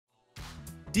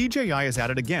DJI is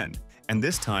at it again, and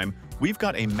this time, we've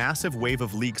got a massive wave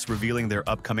of leaks revealing their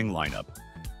upcoming lineup.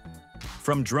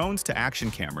 From drones to action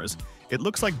cameras, it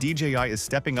looks like DJI is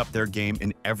stepping up their game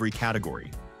in every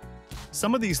category.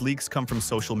 Some of these leaks come from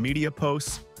social media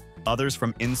posts, others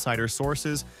from insider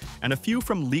sources, and a few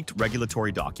from leaked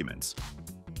regulatory documents.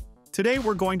 Today,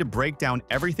 we're going to break down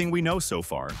everything we know so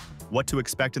far, what to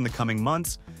expect in the coming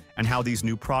months, and how these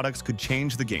new products could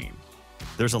change the game.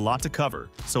 There's a lot to cover,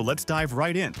 so let's dive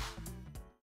right in.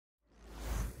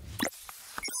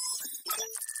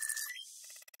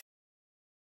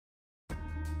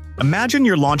 Imagine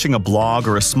you're launching a blog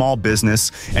or a small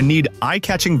business and need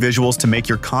eye-catching visuals to make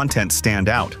your content stand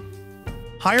out.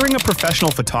 Hiring a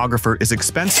professional photographer is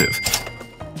expensive,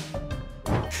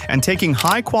 and taking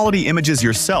high-quality images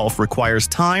yourself requires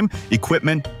time,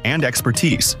 equipment, and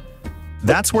expertise.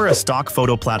 That's where a stock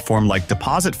photo platform like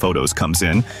Depositphotos comes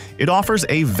in. It offers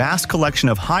a vast collection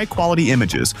of high-quality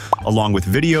images, along with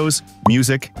videos,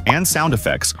 music, and sound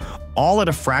effects, all at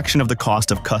a fraction of the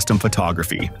cost of custom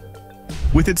photography.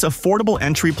 With its affordable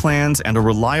entry plans and a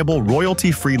reliable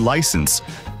royalty-free license,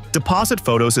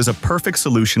 Depositphotos is a perfect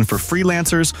solution for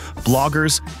freelancers,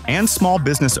 bloggers, and small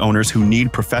business owners who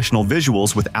need professional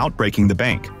visuals without breaking the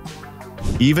bank.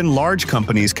 Even large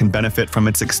companies can benefit from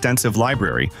its extensive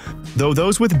library, though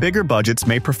those with bigger budgets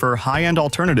may prefer high-end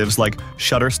alternatives like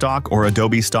Shutterstock or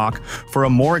Adobe Stock for a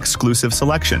more exclusive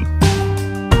selection.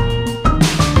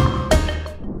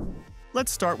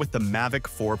 Let's start with the Mavic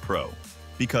 4 Pro.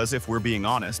 Because if we're being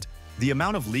honest, the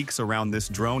amount of leaks around this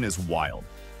drone is wild.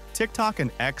 TikTok and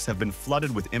X have been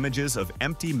flooded with images of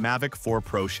empty Mavic 4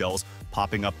 Pro shells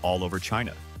popping up all over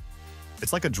China.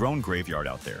 It's like a drone graveyard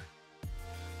out there.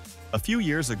 A few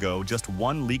years ago, just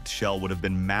one leaked shell would have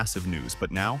been massive news, but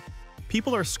now,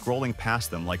 people are scrolling past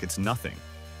them like it's nothing.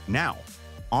 Now,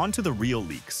 on to the real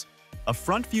leaks. A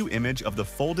front-view image of the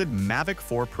folded Mavic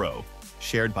 4 Pro,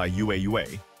 shared by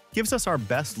UAUA, gives us our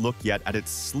best look yet at its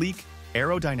sleek,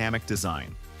 aerodynamic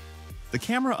design. The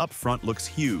camera up front looks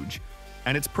huge,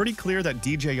 and it's pretty clear that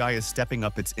DJI is stepping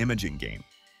up its imaging game.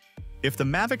 If the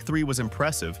Mavic 3 was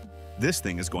impressive, this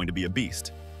thing is going to be a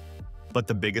beast. But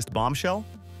the biggest bombshell?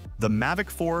 The Mavic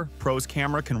 4 Pro's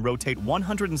camera can rotate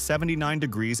 179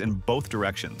 degrees in both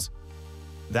directions.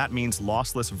 That means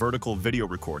lossless vertical video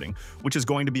recording, which is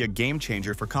going to be a game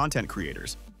changer for content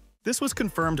creators. This was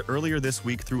confirmed earlier this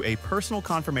week through a personal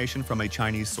confirmation from a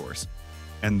Chinese source.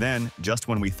 And then, just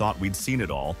when we thought we'd seen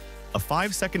it all, a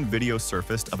 5-second video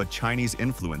surfaced of a Chinese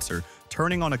influencer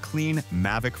turning on a clean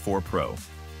Mavic 4 Pro.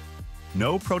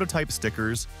 No prototype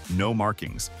stickers, no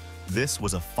markings. This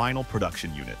was a final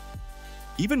production unit.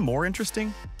 Even more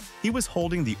interesting, he was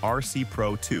holding the RC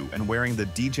Pro 2 and wearing the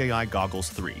DJI Goggles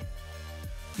 3.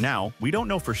 Now, we don't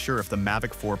know for sure if the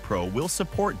Mavic 4 Pro will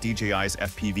support DJI's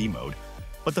FPV mode,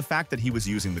 but the fact that he was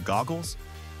using the goggles,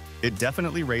 it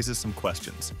definitely raises some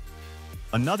questions.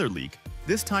 Another leak,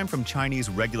 this time from Chinese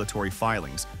regulatory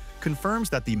filings, confirms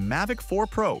that the Mavic 4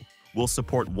 Pro will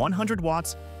support 100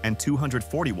 watts and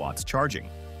 240 watts charging.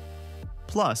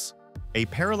 Plus, a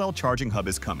parallel charging hub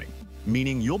is coming,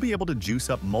 meaning you'll be able to juice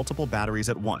up multiple batteries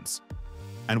at once.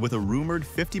 And with a rumored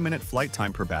 50-minute flight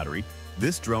time per battery,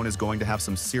 this drone is going to have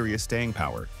some serious staying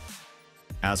power.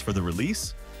 As for the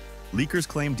release, leakers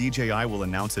claim DJI will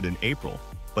announce it in April,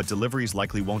 but deliveries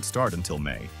likely won't start until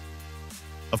May.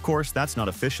 Of course, that's not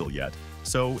official yet,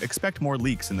 so expect more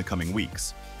leaks in the coming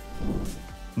weeks.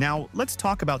 Now, let's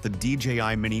talk about the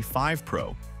DJI Mini 5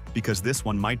 Pro, because this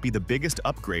one might be the biggest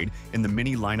upgrade in the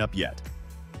Mini lineup yet.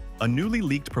 A newly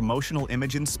leaked promotional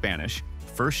image in Spanish,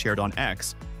 first shared on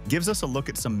X, gives us a look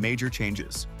at some major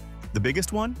changes. The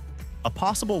biggest one? A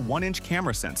possible 1-inch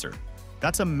camera sensor.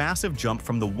 That's a massive jump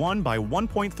from the 1 by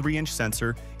 1.3-inch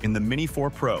sensor in the Mini 4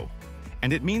 Pro,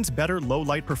 and it means better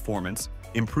low-light performance,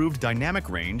 improved dynamic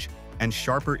range, and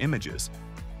sharper images.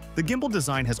 The gimbal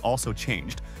design has also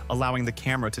changed, allowing the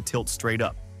camera to tilt straight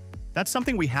up. That's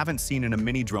something we haven't seen in a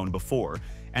mini drone before,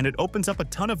 and it opens up a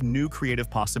ton of new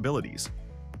creative possibilities.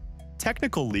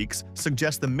 Technical leaks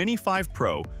suggest the Mini 5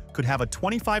 Pro could have a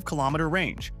 25-kilometer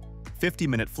range,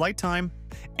 50-minute flight time,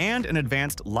 and an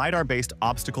advanced LiDAR-based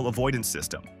obstacle avoidance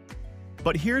system.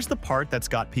 But here's the part that's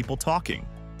got people talking.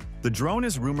 The drone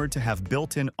is rumored to have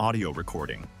built-in audio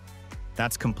recording.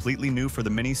 That's completely new for the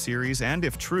Mini series, and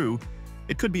if true,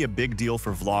 it could be a big deal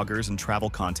for vloggers and travel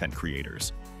content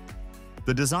creators.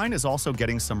 The design is also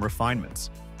getting some refinements.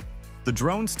 The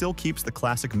drone still keeps the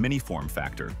classic Mini form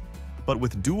factor, but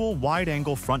with dual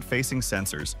wide-angle front-facing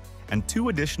sensors and 2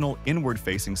 additional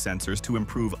inward-facing sensors to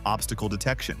improve obstacle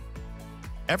detection.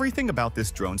 Everything about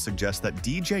this drone suggests that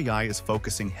DJI is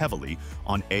focusing heavily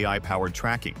on AI-powered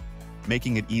tracking.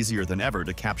 making it easier than ever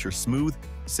to capture smooth,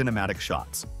 cinematic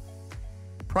shots.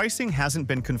 Pricing hasn't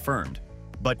been confirmed,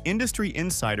 but industry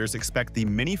insiders expect the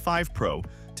Mini 5 Pro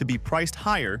to be priced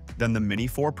higher than the Mini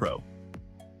 4 Pro.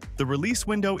 The release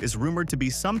window is rumored to be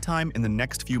sometime in the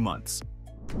next few months.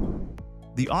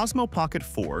 The Osmo Pocket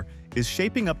 4 is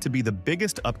shaping up to be the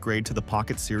biggest upgrade to the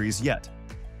Pocket series yet.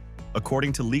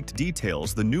 According to leaked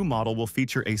details, the new model will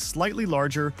feature a slightly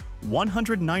larger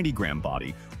 190-gram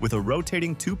body with a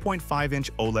rotating 2.5-inch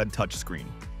OLED touchscreen.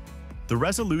 The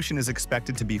resolution is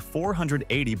expected to be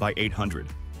 480 by 800,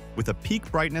 with a peak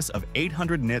brightness of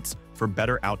 800 nits for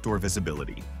better outdoor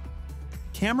visibility.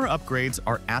 Camera upgrades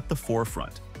are at the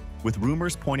forefront, with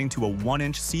rumors pointing to a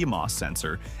 1-inch CMOS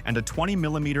sensor and a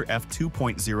 20mm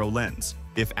f2.0 lens.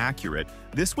 If accurate,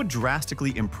 this would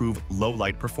drastically improve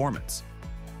low-light performance.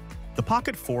 The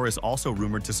Pocket 4 is also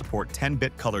rumored to support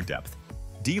 10-bit color depth,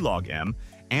 D-Log-M,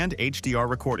 and HDR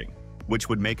recording, which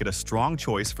would make it a strong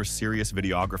choice for serious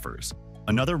videographers.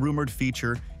 Another rumored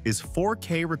feature is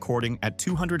 4K recording at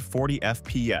 240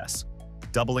 FPS,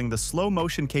 doubling the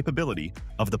slow-motion capability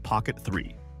of the Pocket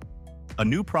 3. A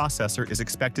new processor is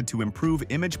expected to improve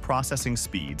image processing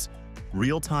speeds,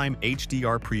 real-time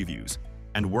HDR previews,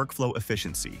 and workflow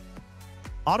efficiency.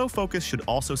 Autofocus should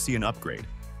also see an upgrade,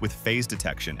 with phase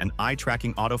detection and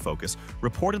eye-tracking autofocus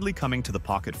reportedly coming to the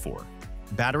Pocket 4.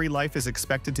 Battery life is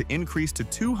expected to increase to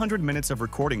 200 minutes of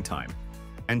recording time,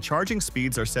 and charging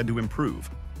speeds are said to improve,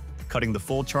 cutting the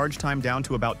full charge time down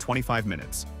to about 25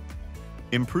 minutes.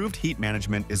 Improved heat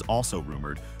management is also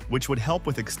rumored, which would help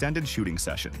with extended shooting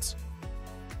sessions.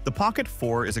 The Pocket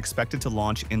 4 is expected to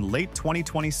launch in late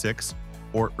 2026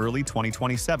 or early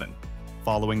 2027,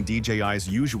 following DJI's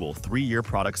usual 3-year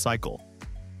product cycle.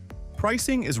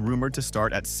 Pricing is rumored to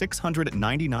start at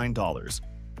 $699,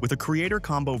 with a creator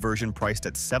combo version priced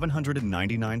at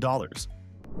 $799.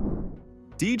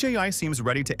 DJI seems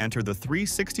ready to enter the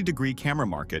 360-degree camera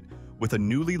market with a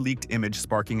newly leaked image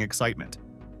sparking excitement.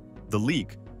 The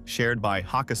leak, shared by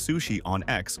Hakasushi on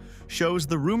X, shows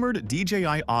the rumored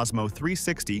DJI Osmo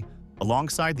 360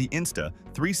 alongside the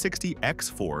Insta360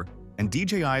 X4 and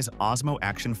DJI's Osmo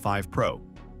Action 5 Pro.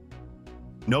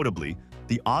 Notably,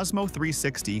 the Osmo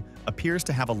 360 appears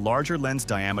to have a larger lens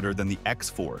diameter than the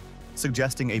X4,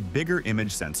 suggesting a bigger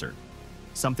image sensor,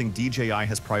 something DJI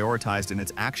has prioritized in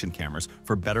its action cameras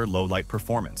for better low-light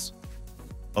performance.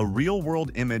 A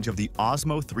real-world image of the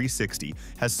Osmo 360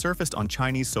 has surfaced on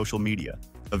Chinese social media,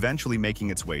 eventually making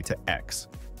its way to X.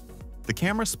 The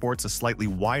camera sports a slightly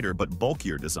wider but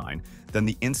bulkier design than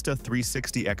the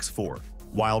Insta360 X4,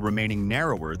 while remaining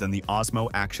narrower than the Osmo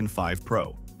Action 5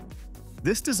 Pro.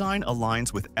 This design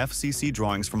aligns with FCC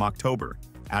drawings from October,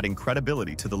 adding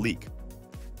credibility to the leak.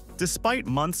 Despite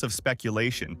months of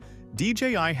speculation,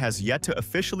 DJI has yet to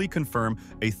officially confirm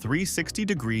a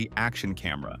 360-degree action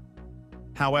camera.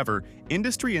 However,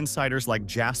 industry insiders like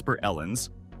Jasper Ellens,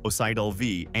 Osidal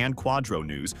V, and Quadro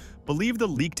News believe the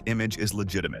leaked image is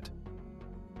legitimate.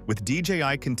 With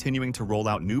DJI continuing to roll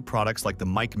out new products like the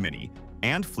Mic Mini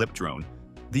and Flip Drone,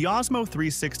 the Osmo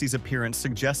 360's appearance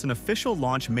suggests an official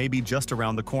launch may be just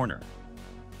around the corner.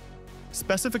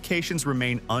 Specifications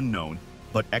remain unknown,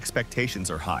 but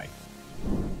expectations are high.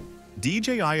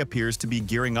 DJI appears to be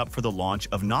gearing up for the launch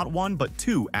of not one but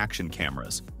 2 action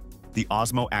cameras, the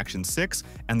Osmo Action 6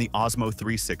 and the Osmo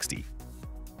 360.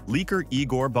 Leaker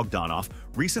Igor Bogdanov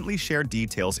recently shared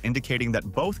details indicating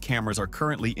that both cameras are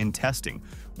currently in testing,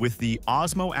 with the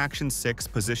Osmo Action 6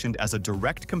 positioned as a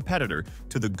direct competitor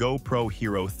to the GoPro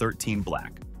Hero 13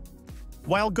 Black.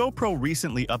 While GoPro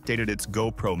recently updated its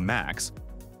GoPro Max,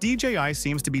 DJI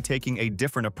seems to be taking a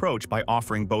different approach by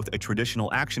offering both a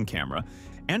traditional action camera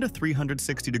and a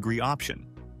 360-degree option.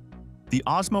 The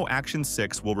Osmo Action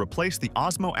 6 will replace the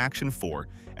Osmo Action 4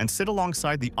 and sit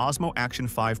alongside the Osmo Action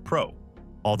 5 Pro,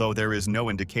 although there is no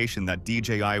indication that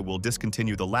DJI will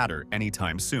discontinue the latter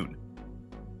anytime soon.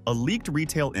 A leaked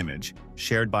retail image,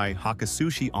 shared by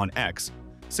Hakasushi on X,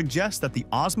 suggests that the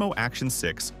Osmo Action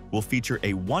 6 will feature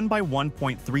a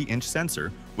 1x1.3-inch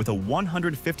sensor with a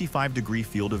 155-degree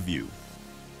field of view.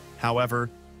 However,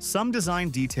 some design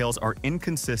details are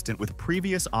inconsistent with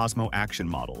previous Osmo Action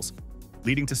models,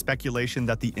 leading to speculation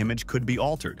that the image could be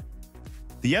altered.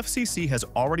 The FCC has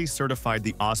already certified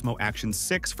the Osmo Action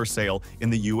 6 for sale in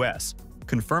the US,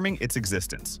 confirming its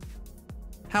existence.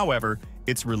 However,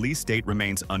 its release date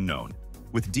remains unknown,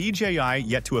 with DJI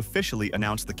yet to officially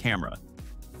announce the camera.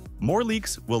 More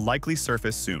leaks will likely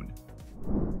surface soon.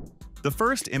 The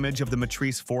first image of the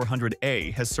Matrice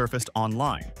 400A has surfaced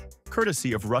online,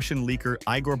 courtesy of Russian leaker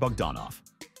Igor Bogdanov.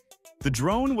 The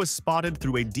drone was spotted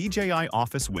through a DJI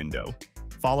office window,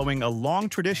 following a long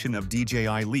tradition of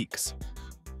DJI leaks.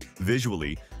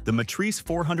 Visually, the Matrice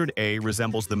 400A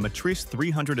resembles the Matrice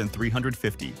 300 and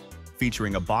 350,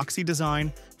 featuring a boxy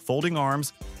design, folding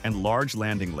arms, and large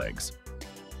landing legs.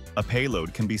 A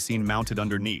payload can be seen mounted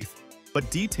underneath, but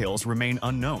details remain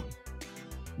unknown.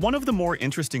 One of the more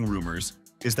interesting rumors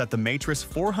is that the Matrice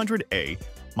 400A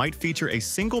might feature a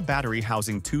single battery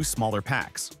housing two smaller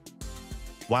packs.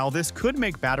 While this could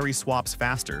make battery swaps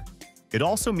faster, it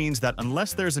also means that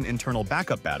unless there's an internal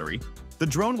backup battery, the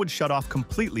drone would shut off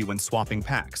completely when swapping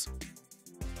packs.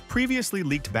 Previously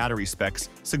leaked battery specs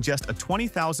suggest a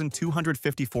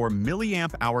 20,254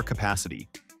 mAh capacity,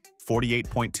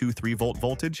 48.23 volt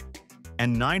voltage,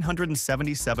 and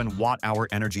 977 watt-hour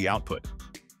energy output.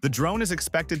 The drone is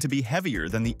expected to be heavier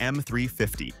than the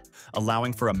M350,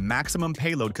 allowing for a maximum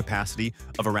payload capacity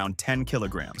of around 10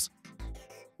 kilograms.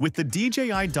 With the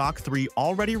DJI Dock 3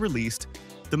 already released,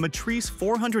 the Matrice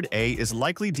 400A is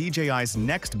likely DJI's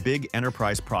next big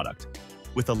enterprise product,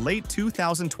 with a late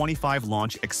 2025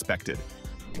 launch expected.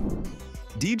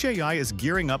 DJI is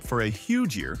gearing up for a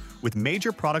huge year with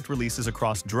major product releases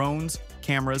across drones,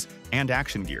 cameras, and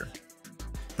action gear.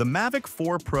 The Mavic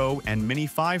 4 Pro and Mini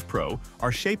 5 Pro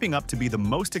are shaping up to be the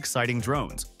most exciting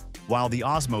drones, while the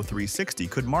Osmo 360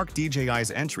 could mark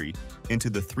DJI's entry into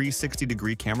the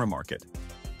 360-degree camera market.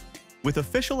 With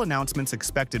official announcements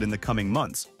expected in the coming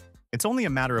months, it's only a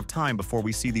matter of time before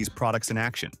we see these products in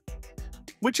action.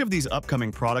 Which of these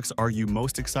upcoming products are you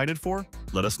most excited for?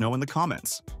 Let us know in the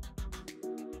comments.